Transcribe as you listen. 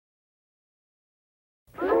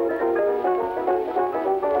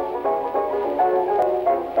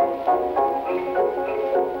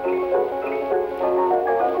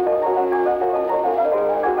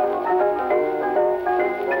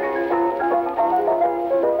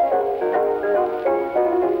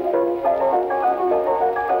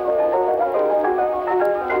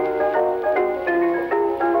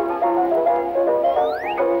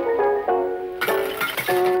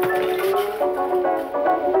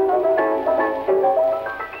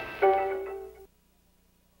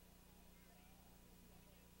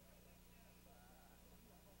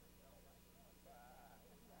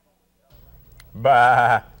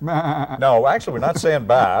Bye. No, actually, we're not saying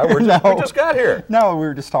bye. We just got here. No, we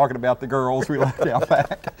were just talking about the girls we left out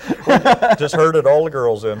back. Just herded all the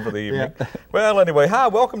girls in for the evening. Yeah. Well, anyway, hi,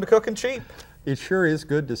 welcome to Cookin Cheap. It sure is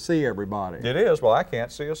good to see everybody. It is. Well, I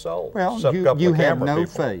can't see a soul. Well, you have no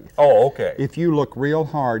faith. Oh, okay. If you look real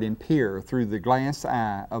hard and peer through the glass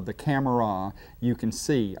eye of the camera, you can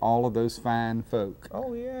see all of those fine folk.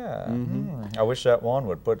 Oh, yeah. I wish that one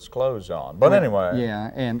would put its clothes on. But anyway.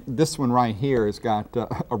 Yeah, and this one right here has got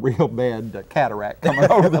a real bad cataract coming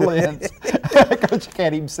over the lens because you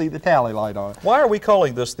can't even see the tally light on it. Why are we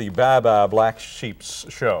calling this the Bye-Bye Black Sheep's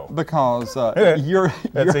show? Because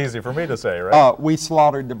That's easy for me to say, right? We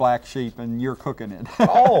slaughtered the black sheep and you're cooking it.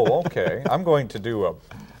 Oh, okay. I'm going to do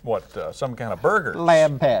some kind of burgers.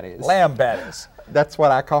 Lamb patties. Lamb patties. That's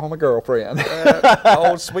what I call my girlfriend.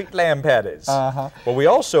 Oh, sweet lamb patties. Well, we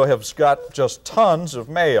also have got just tons of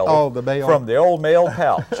mail, from the old mail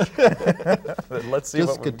pouch. Let's see what we've got.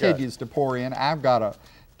 Just continues to pour in. I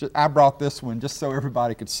brought this one just so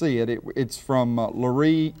everybody could see it. It's from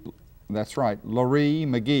Larry. That's right, Larry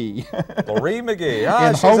McGee. Larry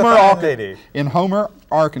McGee. In Homer,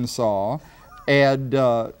 Arkansas,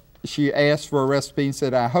 and she asked for a recipe and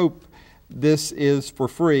said, "I hope this is for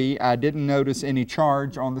free. I didn't notice any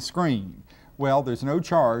charge on the screen." Well, there's no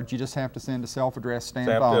charge. You just have to send a self-addressed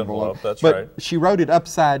stamped envelope. That's but right. She wrote it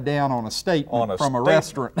upside down on a statement from a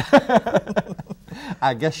restaurant.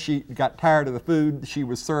 I guess she got tired of the food she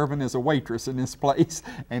was serving as a waitress in this place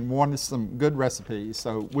and wanted some good recipes,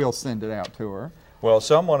 so we'll send it out to her. Well,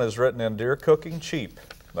 someone has written in, "Dear Cookin Cheap,"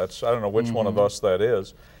 I don't know which one of us that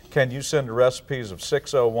is. "Can you send recipes of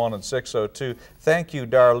 601 and 602? Thank you,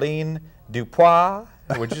 Darlene Dupois."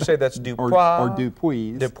 Would you say that's Dupois? or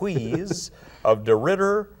Dupuis. Dupuis of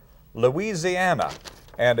DeRidder, Louisiana.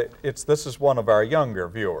 And this is one of our younger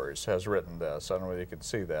viewers has written this. I don't know if you can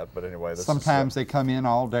see that, but anyway. Sometimes they come in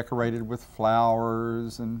all decorated with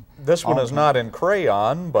flowers and. This one is not in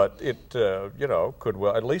crayon, but it, could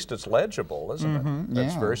well. At least it's legible, isn't it?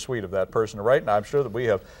 That's very sweet of that person to write, and I'm sure that we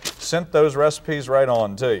have sent those recipes right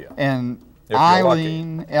on to you. And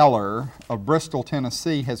Eileen Eller of Bristol,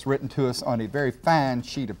 Tennessee has written to us on a very fine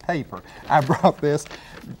sheet of paper. I brought this.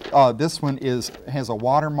 This one has a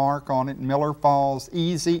watermark on it, Miller Falls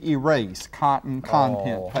Easy Erase Cotton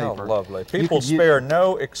Content Paper. How lovely. People spare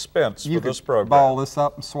no expense for this program. You could ball this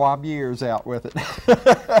up and swab your ears out with it.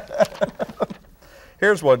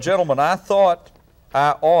 Here's one, gentlemen. I thought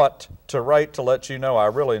I ought to write to let you know I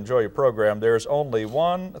really enjoy your program. There's only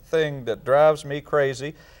one thing that drives me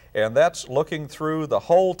crazy, and that's looking through the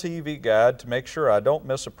whole TV guide to make sure I don't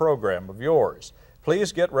miss a program of yours.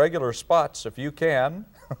 Please get regular spots if you can,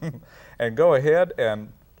 and go ahead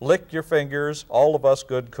and lick your fingers. All of us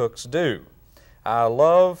good cooks do. I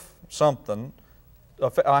love something.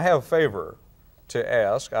 I have a favor to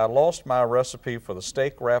ask. I lost my recipe for the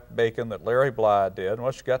steak wrapped bacon that Larry Bly did.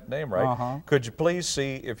 Well, you got the name right. Could you please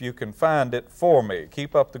see if you can find it for me?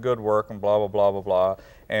 Keep up the good work and blah, blah, blah, blah, blah.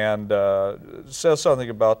 And says something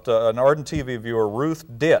about an ardent TV viewer, Ruth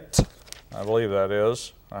Ditt, I believe that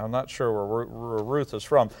is. I'm not sure where Ruth is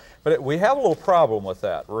from. But we have a little problem with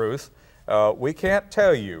that, Ruth. We can't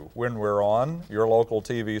tell you when we're on your local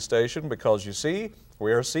TV station because, you see,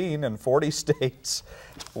 we are seen in 40 states.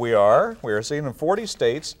 We are seen in 40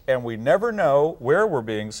 states, and we never know where we're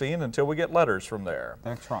being seen until we get letters from there.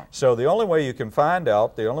 That's right. So the only way you can find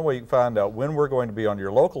out, when we're going to be on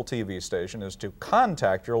your local TV station is to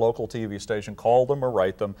contact your local TV station, call them or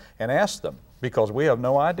write them, and ask them, because we have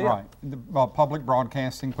no idea. Right. Public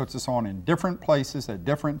broadcasting puts us on in different places at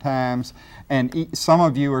different times, and some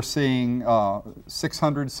of you are seeing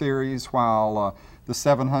 600 series while the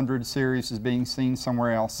 700 series is being seen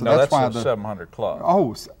somewhere else. So no, that's why the 700 Club.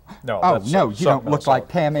 Oh, no, you don't look like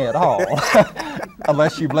Tammy at all,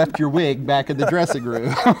 unless you've left your wig back in the dressing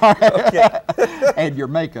room. And your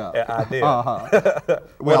makeup. Yeah, I did.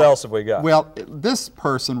 What else have we got? Well, this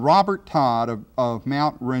person, Robert Todd of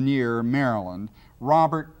Mount Rainier, Maryland.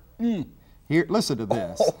 Robert, here, listen to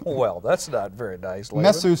this. Oh, well, that's not very nice, Laban.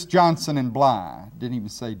 Messrs. Johnson and Bly, didn't even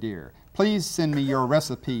say dear. Please send me your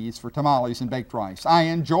recipes for tamales and baked rice. I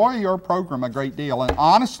enjoy your program a great deal and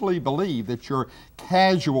honestly believe that your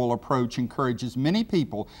casual approach encourages many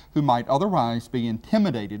people who might otherwise be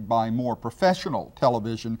intimidated by more professional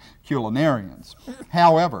television culinarians.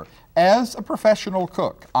 However, as a professional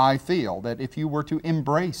cook, I feel that if you were to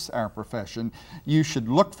embrace our profession, you should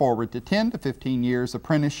look forward to 10 to 15 years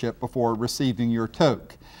apprenticeship before receiving your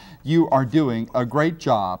toque. You are doing a great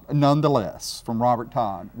job, nonetheless, from Robert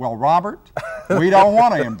Todd. Well, Robert, we don't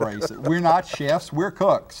want to embrace it. We're not chefs, we're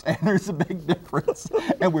cooks, and there's a big difference.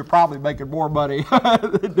 And we're probably making more money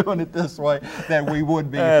doing it this way than we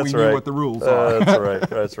would be if we knew what the rules are. That's right,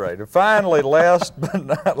 that's right. And finally, last but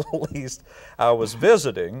not least, I was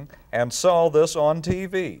visiting and saw this on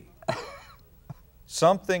TV.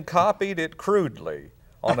 Something copied it crudely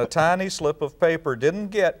on a tiny slip of paper. Didn't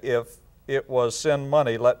get if it was send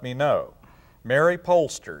money, let me know. Mary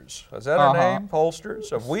Polsters, is that her name?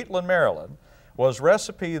 Polsters of Wheatland, Maryland, was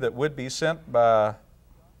recipe that would be sent by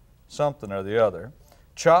something or the other.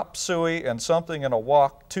 Chop suey and something in a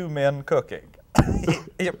wok, 2 men cooking.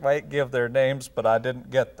 It might give their names, but I didn't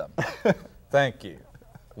get them. Thank you.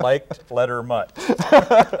 Liked letter much.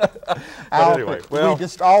 Anyway, we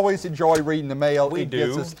just always enjoy reading the mail. We do. It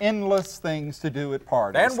gives us endless things to do at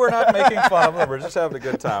parties. And we're not making fun of them. We're just having a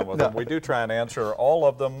good time with them. We do try and answer all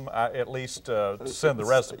of them, at least send the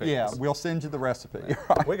recipes. Yeah, we'll send you the recipe.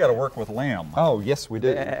 We got to work with lamb. Oh, yes, we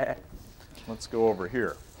do. Let's go over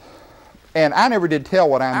here. And I never did tell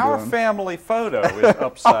what I'm doing. Our family photo is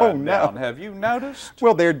upside down. Have you noticed?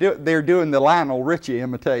 Well, they're doing the Lionel Richie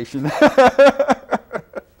imitation.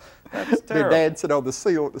 That's their dad said, "Oh, the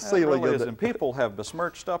ceiling really of and people have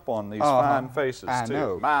besmirched up on these fine faces I too.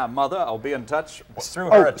 know. My mother, I'll be in touch through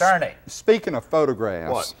her attorney." Speaking of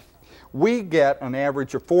photographs, what? We get an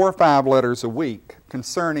average of 4 or 5 letters a week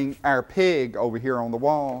concerning our pig over here on the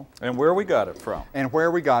wall. And where we got it from. And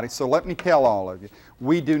where we got it. So let me tell all of you,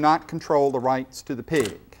 we do not control the rights to the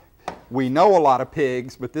pig. We know a lot of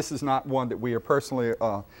pigs, but this is not one that we are personally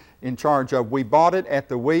in charge of. We bought it at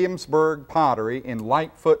the Williamsburg Pottery in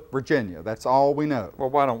Lightfoot, Virginia. That's all we know. Well,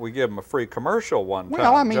 why don't we give them a free commercial one time,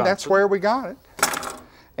 Well, I mean, Johnson? that's where we got it.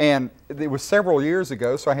 And it was several years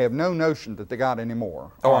ago, so I have no notion that they got any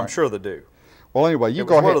more. Oh, I'm sure they do. Well, anyway, you It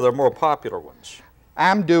go was ahead. one of their more popular ones.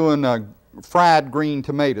 I'm doing fried green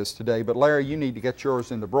tomatoes today, but Larry, you need to get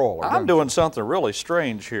yours in the broiler. I'm doing something really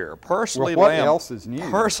strange here. Parsley Well, what lamb. else is new?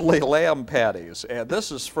 Parsley lamb patties. And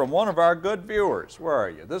this is from one of our good viewers. Where are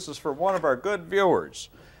you? This is from one of our good viewers.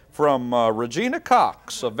 From Regina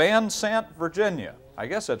Cox of Van Sant, Virginia. I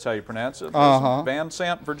guess that's how you pronounce it. Van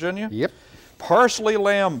Sant, Virginia? Yep. Parsley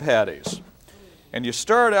lamb patties. And you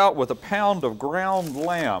start out with a pound of ground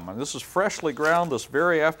lamb. And this is freshly ground this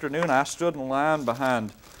very afternoon. I stood in line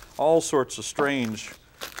behind all sorts of strange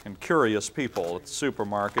and curious people at the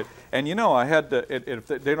supermarket. And you know, I had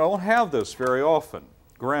to, they don't have this very often,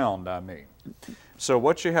 ground, I mean. So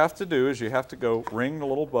what you have to do is you have to go ring the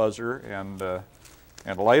little buzzer and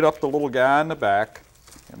light up the little guy in the back,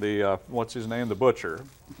 the, what's his name, the butcher,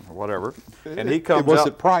 or whatever. And he comes out. Was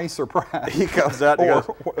it Price or Price? He comes out and he goes,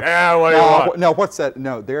 yeah, what do you want? No, what's that?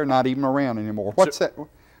 No, they're not even around anymore. What's that?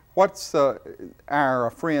 What's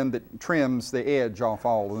our friend that trims the edge off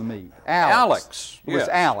all of the meat? Alex. It was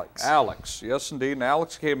Alex. Alex, yes indeed. And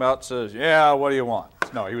Alex came out and says, yeah, what do you want?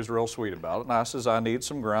 No, he was real sweet about it. And I says, I need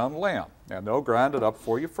some ground lamb. And they'll grind it up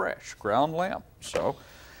for you fresh, ground lamb. So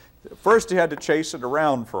first he had to chase it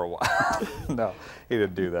around for a while. No, he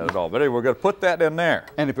didn't do that at all. But anyway, we're going to put that in there.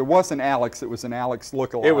 And if it wasn't Alex, it was an Alex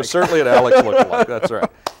lookalike. It was certainly an Alex lookalike, that's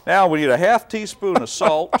right. Now we need a ½ teaspoon of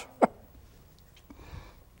salt.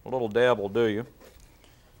 A little dab will do you.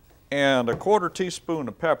 And a ¼ teaspoon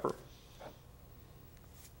of pepper.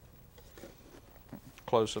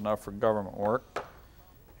 Close enough for government work.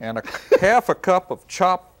 And ½ a cup of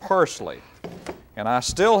chopped parsley. And I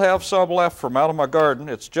still have some left from out of my garden.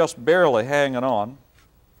 It's just barely hanging on.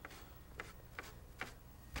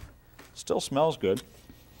 Still smells good.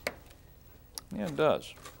 Yeah, it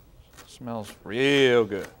does. Smells real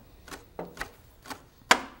good.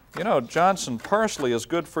 You know, Johnson, parsley is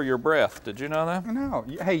good for your breath. Did you know that? No.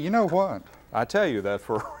 Hey, you know what? I tell you that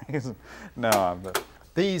for a reason. No, I'm not.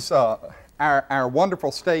 These, our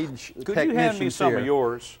wonderful stage technicians Could you hand me some here, of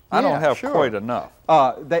yours? I don't have quite enough.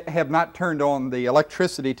 They have not turned on the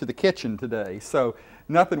electricity to the kitchen today, so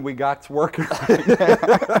nothing we got's working right now.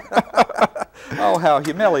 Oh, how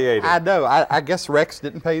humiliating. I know. I guess Rex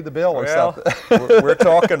didn't pay the bill or something. We're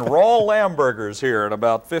talking raw lamb burgers here in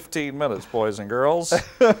about 15 minutes, boys and girls. And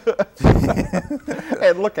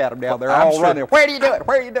look at them now. They're all running. Where do you do it?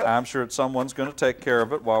 Where do you do it? I'm sure someone's going to take care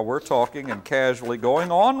of it while we're talking and casually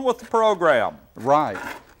going on with the program. Right.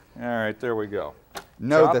 All right, there we go.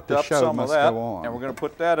 Know Chopped that the up show some must of that, go on. and we're going to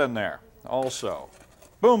put that in there also.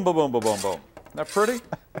 Boom, boom, boom, boom, boom, boom. Isn't that pretty?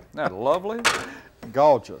 Isn't that lovely?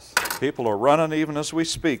 Gorgeous. People are running even as we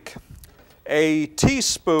speak. A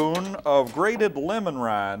teaspoon of grated lemon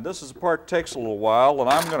rind. This is the part that takes a little while, and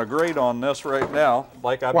I'm going to grate on this right now,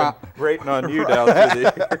 like I've been grating on you down through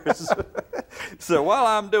the years. So while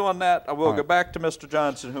I'm doing that, I will go back to Mr.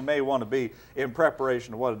 Johnson, who may want to be in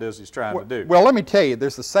preparation of what it is he's trying to do. Well, let me tell you,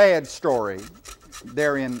 there's a sad story.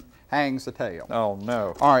 Therein hangs the tale. Oh,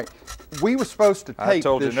 no. All right. We were supposed to tape this show. I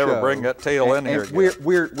told you never bring that tail in here again.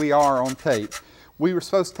 We are on tape. We were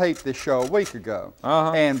supposed to tape this show a week ago,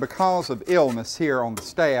 and because of illness here on the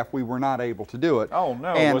staff, we were not able to do it. Oh no!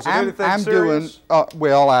 And was it anything serious?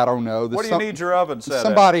 Well, I don't know. What do you need your oven set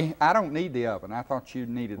Somebody, I don't need the oven. I thought you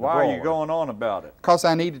needed the broiler. Why are you going on about it? Because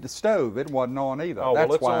I needed the stove. It wasn't on either. Oh, That's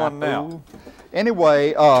well, it's why on now.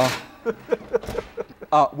 Anyway,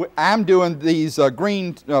 I'm doing these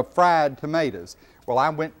green fried tomatoes. Well, I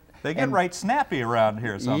went. They get right snappy around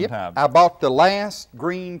here sometimes. Yep, I bought the last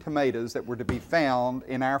green tomatoes that were to be found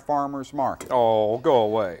in our farmer's market. Oh, go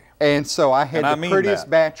away. And so I had the prettiest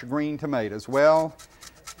batch of green tomatoes. Well,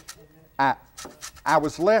 I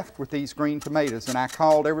was left with these green tomatoes, and I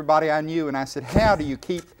called everybody I knew, and I said, how do you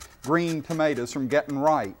keep green tomatoes from getting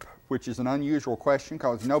ripe? Which is an unusual question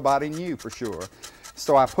because nobody knew for sure.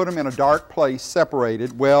 So I put them in a dark place,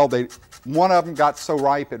 separated. Well, one of them got so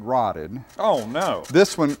ripe it rotted. Oh no!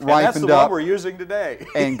 This one ripened up. That's the one we're using today.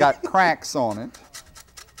 And got cracks on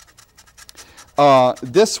it.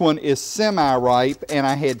 This one is semi-ripe, and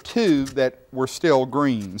I had two that were still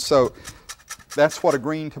green. So that's what a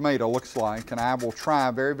green tomato looks like, and I will try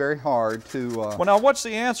very, very hard to... well, now, what's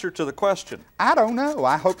the answer to the question? I don't know.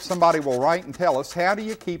 I hope somebody will write and tell us, how do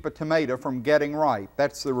you keep a tomato from getting ripe?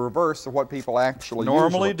 That's the reverse of what people actually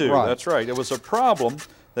normally do. Right. That's right. It was a problem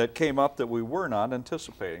that came up that we were not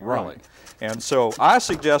anticipating, really. And so I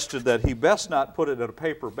suggested that he best not put it in a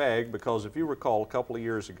paper bag because if you recall a couple of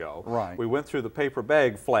years ago, we went through the paper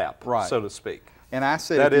bag flap, so to speak. And I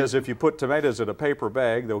said... That is, if you put tomatoes in a paper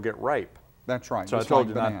bag, they'll get ripe. That's right. So I told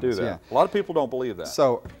you not to do that. Yeah. A lot of people don't believe that.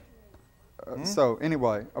 So, so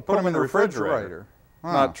anyway, I put them in the refrigerator.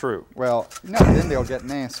 Not true. Well, no, then they'll get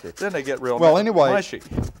nasty. Then they get real anyway, mushy.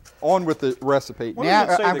 On with the recipe. What does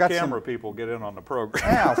it say the camera people get in on the program?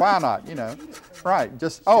 Yeah, why not? You know, right?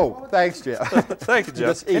 Just thanks, Jeff. Thank you,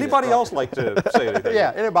 Jeff. Anybody else like to say anything?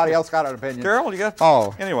 Yeah, anybody else got an opinion? Carol, you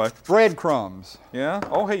got? Anyway, breadcrumbs. Yeah.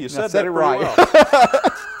 Oh, hey, you said that pretty right.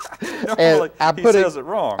 Well. And he says it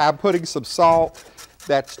wrong. I'm putting some salt,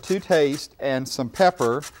 that's to taste, and some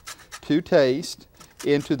pepper to taste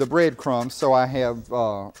into the breadcrumbs, so I have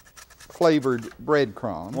flavored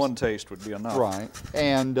breadcrumbs. One taste would be enough. Right.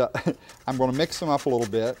 And I'm going to mix them up a little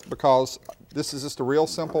bit because this is just a real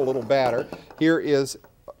simple little batter. Here is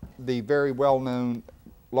the very well-known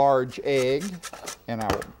large egg, and I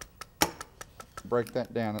will break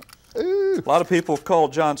that down. Ooh. A lot of people call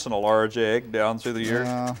Johnson a large egg down through the years.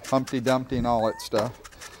 Humpty Dumpty and all that stuff.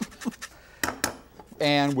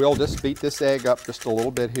 And we'll just beat this egg up just a little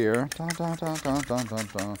bit here. Dun, dun, dun, dun, dun, dun,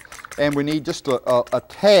 dun. And we need just a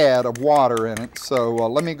tad of water in it. So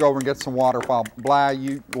let me go over and get some water while Bly,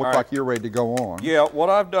 you look like you're ready to go on. Yeah, what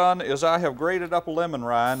I've done is I have grated up a lemon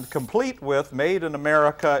rind, complete with Made in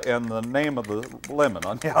America, and the name of the lemon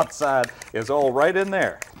on the outside is all right in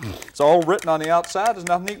there. It's all written on the outside. There's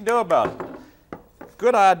nothing you can do about it.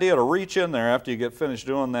 Good idea to reach in there after you get finished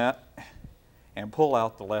doing that and pull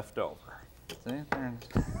out the leftover. See?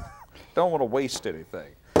 Don't want to waste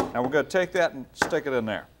anything. Now we're going to take that and stick it in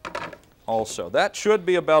there. Also, that should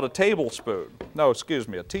be about a tablespoon. No, excuse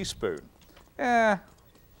me, a teaspoon.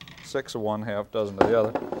 6 of one, half dozen of the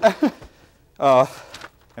other.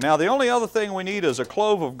 And now the only other thing we need is a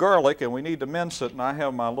clove of garlic, and we need to mince it. And I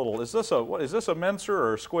have my little. Is this a mincer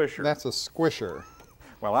or a squisher? That's a squisher.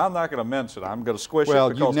 Well, I'm not going to mince it. I'm going to squish it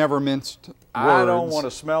because you've never minced words. I don't want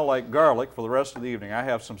to smell like garlic for the rest of the evening. I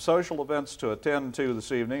have some social events to attend to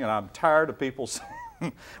this evening, and I'm tired of people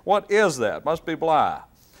saying, what is that? Must be Bly.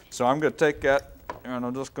 So I'm going to take that, and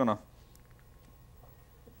I'm just going to...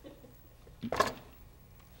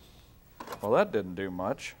 Well, that didn't do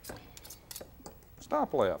much.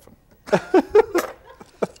 Stop laughing.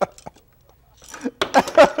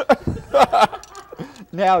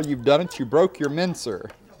 Now you've done it, you broke your mincer.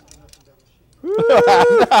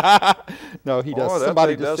 No, he does.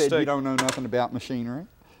 Somebody just said you don't know nothing about machinery.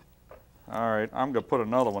 All right, I'm going to put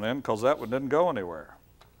another one in because that one didn't go anywhere.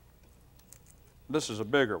 This is a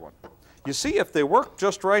bigger one. You see, if they work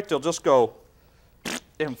just right, they'll just go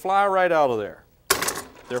and fly right out of there.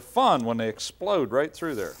 They're fun when they explode right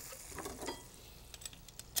through there.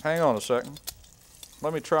 Hang on a second.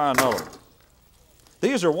 Let me try another one.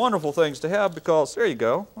 These are wonderful things to have because, there you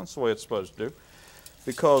go, that's the way it's supposed to do.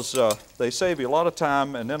 Because they save you a lot of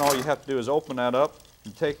time, and then all you have to do is open that up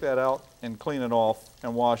and take that out and clean it off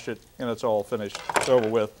and wash it, and it's all finished. It's over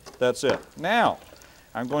with. That's it. Now,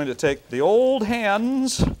 I'm going to take the old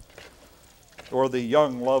hands or the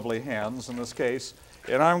young, lovely hands in this case,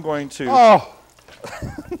 and I'm going to... Oh!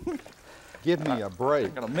 Give me a break.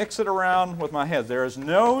 I'm going to mix it around with my hands. There is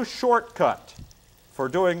no shortcut for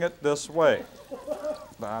doing it this way.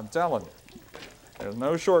 I'm telling you, there's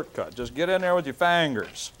no shortcut. Just get in there with your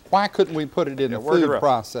fingers. Why couldn't we put it in the food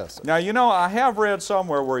processor? Now, you know, I have read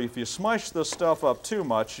somewhere where if you smush this stuff up too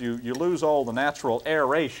much, you lose all the natural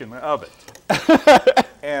aeration of it.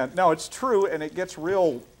 And no, it's true, and it gets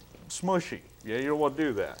real smushy. Yeah, you don't want to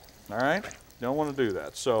do that, all right? You don't want to do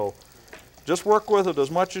that. So just work with it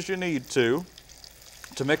as much as you need to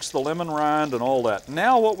mix the lemon rind and all that.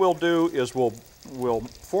 Now what we'll do is we'll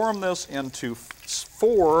form this into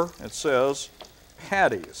 4, it says,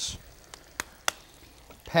 patties.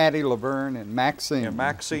 Patty, Laverne, and Maxine. And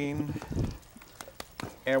Maxine.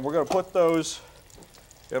 And we're going to put those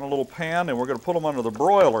in a little pan, and we're going to put them under the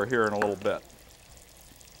broiler here in a little bit.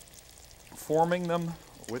 Forming them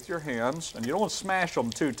with your hands, and you don't want to smash them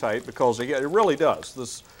too tight because it really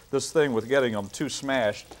does. This thing with getting them too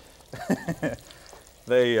smashed,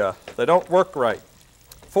 they don't work right.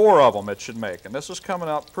 4 of them it should make, and this is coming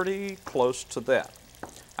out pretty close to that.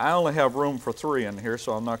 I only have room for 3 in here,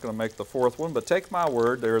 so I'm not going to make the 4th one, but take my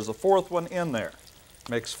word, there is a 4th one in there.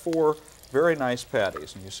 Makes 4 very nice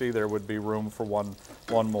patties, and you see there would be room for one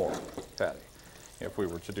more patty if we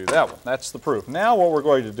were to do that one. That's the proof. Now what we're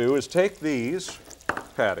going to do is take these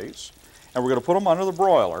patties, and we're going to put them under the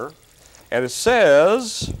broiler, and it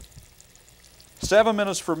says 7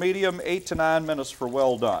 minutes for medium, 8 to 9 minutes for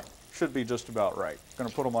well done. Should be just about right. Going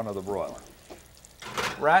to put them under the broiler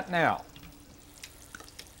right now.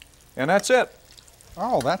 And that's it.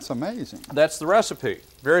 Oh, that's amazing. That's the recipe.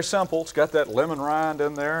 Very simple. It's got that lemon rind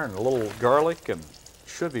in there and a little garlic, and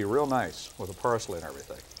should be real nice with the parsley and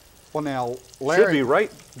everything. Well, now, Larry... Should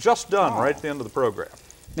be just done right at the end of the program.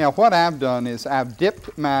 Now, what I've done is I've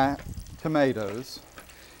dipped my tomatoes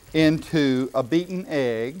into a beaten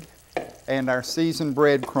egg and our seasoned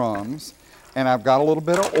breadcrumbs, and I've got a little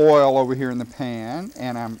bit of oil over here in the pan,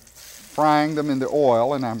 and I'm frying them in the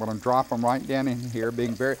oil, and I'm going to drop them right down in here,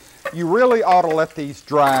 being very... You really ought to let these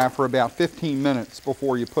dry for about 15 minutes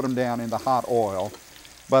before you put them down in the hot oil.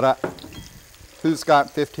 But who's got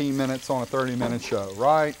 15 minutes on a 30-minute show,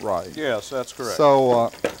 right? Right. Yes, that's correct.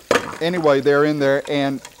 So anyway, they're in there,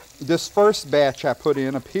 and this first batch I put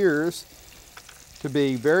in appears to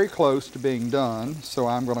be very close to being done, so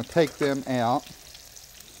I'm going to take them out.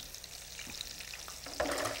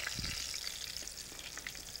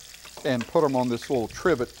 And put them on this little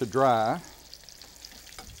trivet to dry,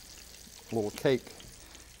 little cake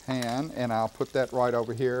pan, and I'll put that right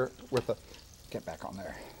over here with a, get back on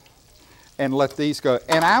there, and let these go.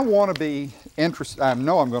 And I want to be interested, I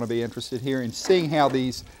know I'm going to be interested here in seeing how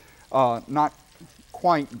these not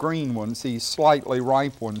quite green ones, these slightly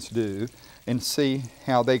ripe ones do, and see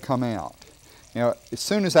how they come out. Now, as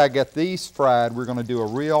soon as I get these fried, we're going to do a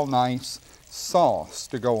real nice sauce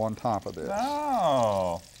to go on top of this.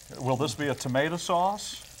 Oh. Will this be a tomato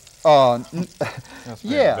sauce?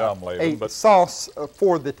 Yeah, dumb, Laban, a sauce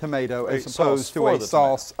for the tomato as opposed to a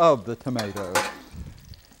sauce of the tomato,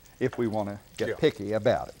 if we want to get picky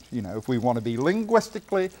about it. You know, if we want to be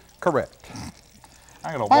linguistically correct.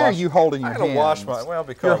 Why are you holding your hands? I gotta wash my, well,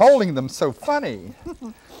 because... You're holding them so funny.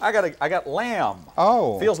 I got lamb.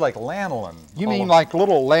 Oh. Feels like lanolin. You mean like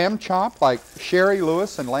little lamb chop, like Sherry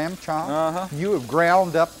Lewis and lamb chop? Uh-huh. You have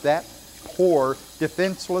ground up that poor,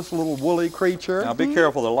 defenseless little woolly creature. Now be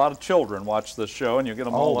careful, there are a lot of children watch this show, and you get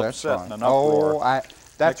them all upset and an uproar. Oh,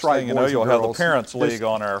 that's right. You know, you'll have the Parents League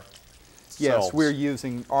on our Yes, selves. we're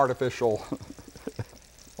using artificial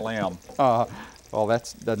lamb. Well,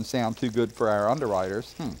 that doesn't sound too good for our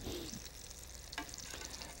underwriters.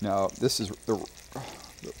 No, this is the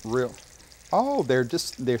real. Oh, they're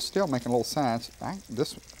still making little signs.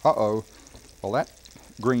 Uh-oh. Well, that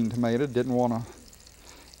green tomato didn't want to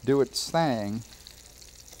do its thing.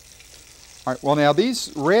 All right, well now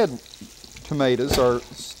these red tomatoes are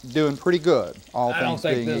doing pretty good, all things being equal. I don't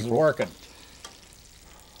think this is working.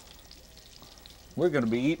 We're going to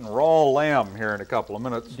be eating raw lamb here in a couple of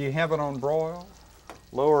minutes. Do you have it on broil?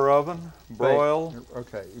 Lower oven, broil.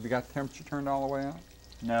 Okay, have you got the temperature turned all the way up?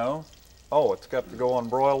 No. Oh, it's got to go on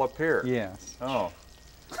broil up here. Yes. Oh.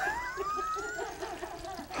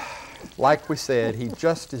 Like we said, he's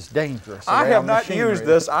just as dangerous. I have not used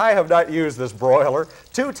this broiler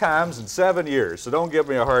 2 times in 7 years, so don't give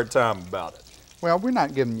me a hard time about it. Well, we're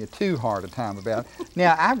not giving you too hard a time about it.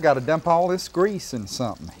 Now, I've got to dump all this grease in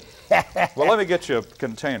something. Well, let me get you a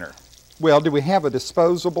container. Well, do we have a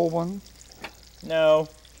disposable one? No.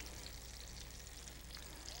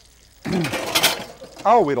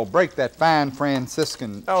 Oh, it'll break that fine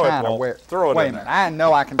Franciscan china. Throw it Wait in a minute. there. I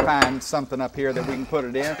know I can find something up here that we can put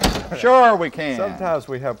it in. Sure we can. Sometimes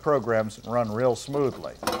we have programs that run real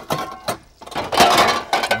smoothly.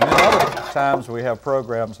 And then other times we have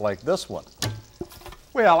programs like this one.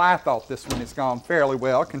 Well, I thought this one has gone fairly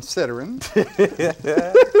well, considering. All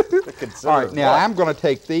right, now I'm going to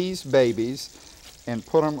take these babies and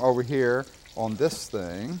put them over here on this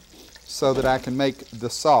thing so that I can make the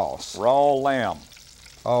sauce. Raw lamb.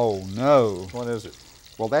 Oh, no. What is it?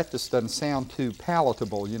 Well, that just doesn't sound too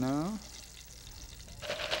palatable, you know?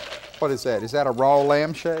 What is that? Is that a raw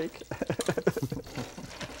lamb shake?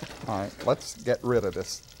 All right, let's get rid of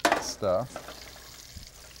this stuff.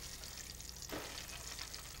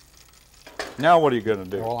 Now what are you going to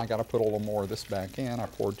do? Well, I got to put a little more of this back in. I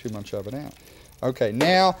poured too much of it out. Okay,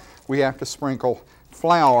 now we have to sprinkle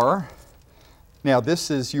flour. Now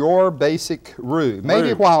this is your basic roux.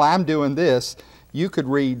 Maybe while I'm doing this, you could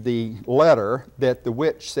read the letter that the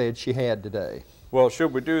witch said she had today. Well,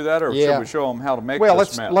 should we do that, or should we show them how to make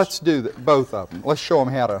this mess? Well, let's do both of them. Let's show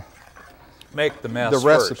them how to make the mess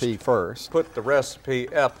recipe first. Put the recipe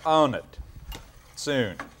up on it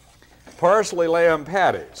soon. Parsley lamb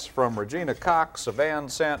patties from Regina Cox of Van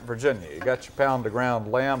Sant, Virginia. You got your pound of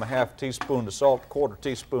ground lamb, a half teaspoon of salt, quarter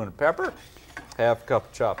teaspoon of pepper, half cup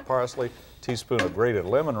of chopped parsley, teaspoon of grated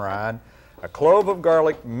lemon rind, a clove of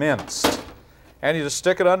garlic minced. And you just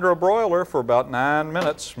stick it under a broiler for about 9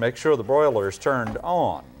 minutes. Make sure the broiler is turned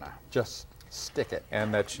on. Just stick it.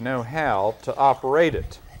 And that you know how to operate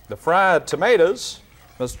it. The fried tomatoes,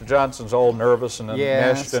 Mr. Johnson's all nervous and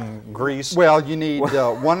enmeshed in grease. Well, you need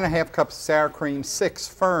 1½ cups of sour cream, 6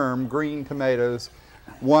 firm green tomatoes,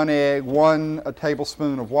 1 egg, 1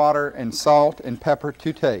 tablespoon of water, and salt and pepper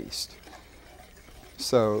to taste.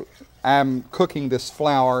 So I'm cooking this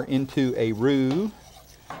flour into a roux.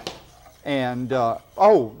 And,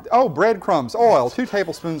 breadcrumbs, oil, 2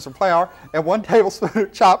 tablespoons of flour, and 1 tablespoon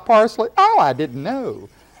of chopped parsley. Oh, I didn't know.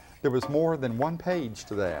 There was more than 1 page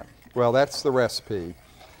to that. Well, that's the recipe.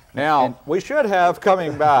 Now, we should have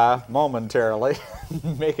coming by momentarily,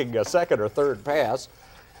 making a second or third pass,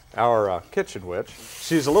 our kitchen witch.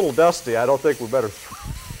 She's a little dusty. I don't think we better.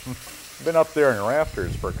 Been up there in the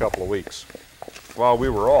rafters for a couple of weeks while we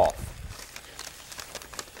were off.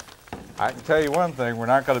 I can tell you one thing, we're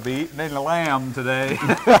not going to be eating any lamb today.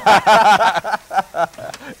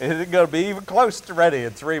 It isn't going to be even close to ready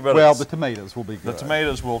in 3 minutes. Well, the tomatoes will be good. The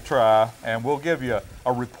tomatoes we'll try, and we'll give you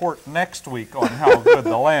a report next week on how good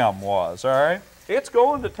the lamb was, all right? It's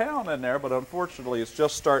going to town in there, but unfortunately it's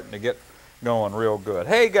just starting to get going real good.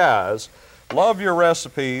 Hey guys, love your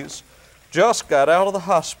recipes. Just got out of the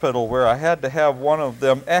hospital where I had to have one of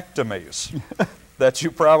them ectomies. That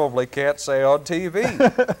you probably can't say on TV.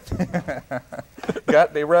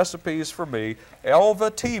 Got any recipes for me?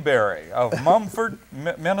 Elva T. Berry of Mumford,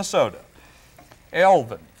 Minnesota.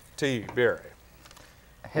 Elvin T. Berry.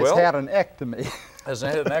 Has had an ectomy. Has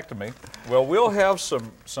had an ectomy. Well, we'll have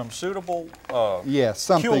some suitable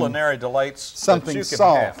culinary delights something that you can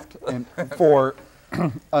soft have. and for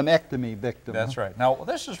an ectomy victim. That's right. Now,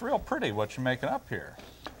 this is real pretty what you're making up here.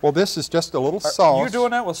 Well, this is just a little sauce. You doing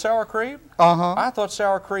that with sour cream? Uh-huh. I thought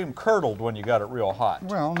sour cream curdled when you got it real hot.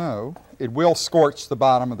 Well, no. It will scorch the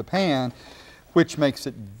bottom of the pan, which makes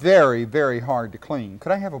it very, very hard to clean.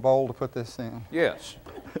 Could I have a bowl to put this in? Yes.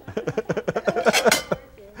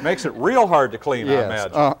 Makes it real hard to clean, I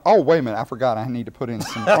imagine. Oh, wait a minute. I forgot I need to put in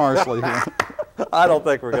some parsley here. I don't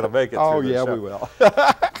think we're going to make it through this show. We will.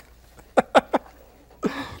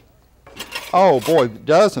 Oh, boy,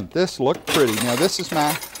 doesn't this look pretty. Now, this is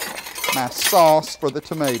my sauce for the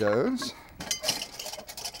tomatoes.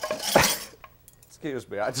 Excuse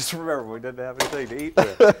me, I just remember we didn't have anything to eat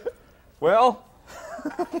with. Well,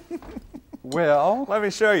 let me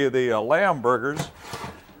show you the lamb burgers.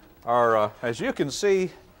 Are, as you can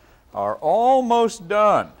see, are almost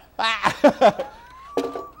done.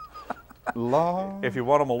 Lord. If you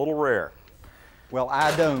want them a little rare. Well,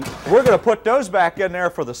 I don't. We're going to put those back in there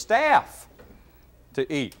for the staff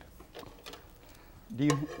to eat. Do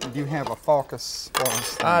you have a focus for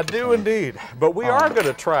us? I do indeed, but we are going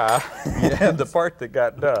to try the part that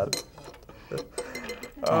got done.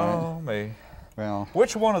 Oh, me. Well,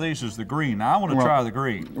 which one of these is the green? Now, I want to try the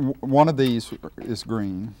green. One of these is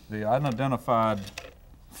green. The unidentified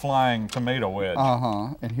flying tomato wedge.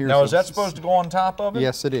 Uh-huh. And here's now, is that supposed to go on top of it?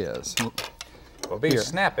 Yes, it is. Well, be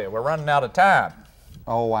snappy. We're running out of time.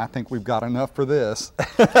 Oh, I think we've got enough for this.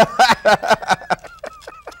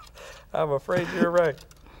 I'm afraid you're right.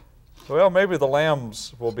 Well, maybe the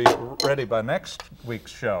lambs will be ready by next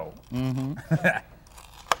week's show. Mm-hmm.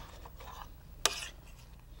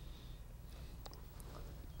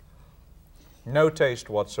 No taste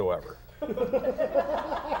whatsoever.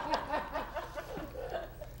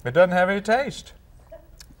 It doesn't have any taste.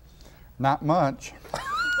 Not much.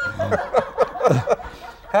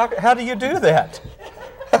 How do you do that?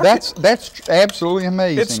 That's absolutely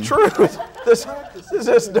amazing. It's true. This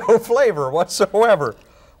has no flavor whatsoever.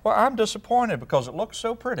 Well, I'm disappointed because it looks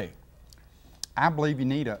so pretty. I believe you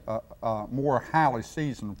need a more highly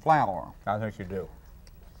seasoned flour. I think you do.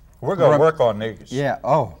 We're going to work on these. Yeah.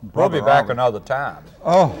 Oh, We'll be brother, back another time.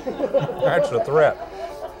 Oh. That's the threat.